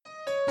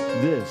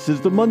This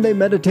is the Monday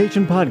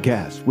Meditation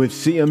Podcast with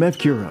CMF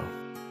Curo.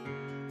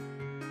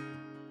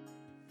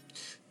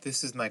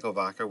 This is Michael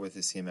Vacher with the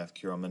CMF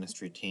Curo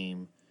Ministry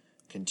team,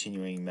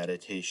 continuing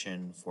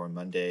meditation for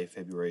Monday,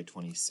 February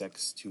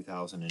 26,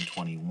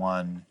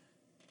 2021.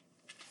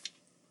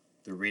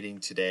 The reading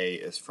today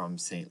is from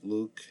St.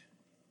 Luke,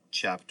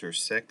 chapter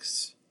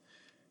 6,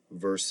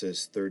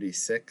 verses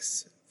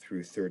 36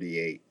 through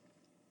 38.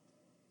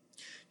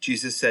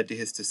 Jesus said to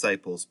his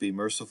disciples, "Be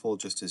merciful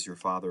just as your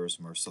Father is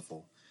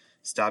merciful.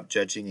 Stop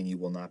judging and you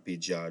will not be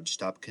judged.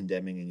 Stop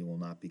condemning and you will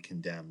not be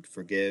condemned.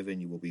 Forgive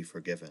and you will be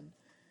forgiven.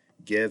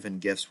 Give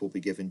and gifts will be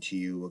given to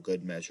you. A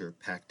good measure,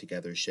 packed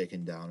together,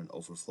 shaken down, and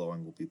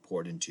overflowing will be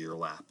poured into your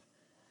lap.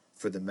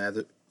 For the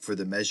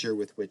measure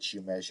with which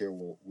you measure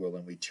will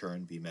in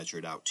return be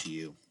measured out to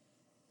you."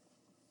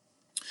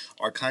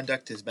 Our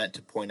conduct is meant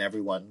to point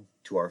everyone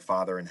to our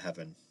Father in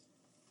heaven.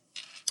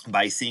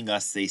 By seeing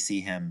us, they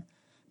see him.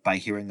 By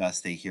hearing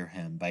us, they hear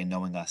him. By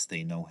knowing us,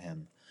 they know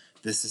him.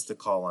 This is the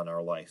call on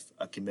our life,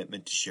 a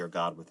commitment to share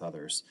God with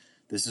others.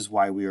 This is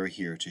why we are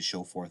here, to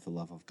show forth the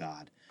love of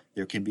God.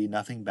 There can be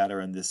nothing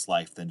better in this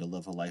life than to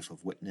live a life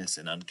of witness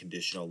and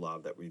unconditional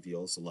love that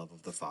reveals the love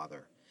of the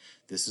Father.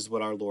 This is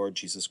what our Lord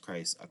Jesus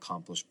Christ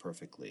accomplished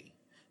perfectly.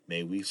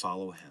 May we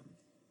follow him.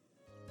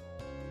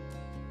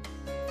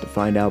 To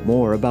find out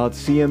more about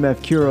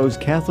CMF Curo's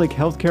Catholic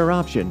healthcare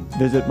option,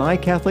 visit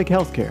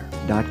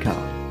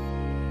mycatholichealthcare.com.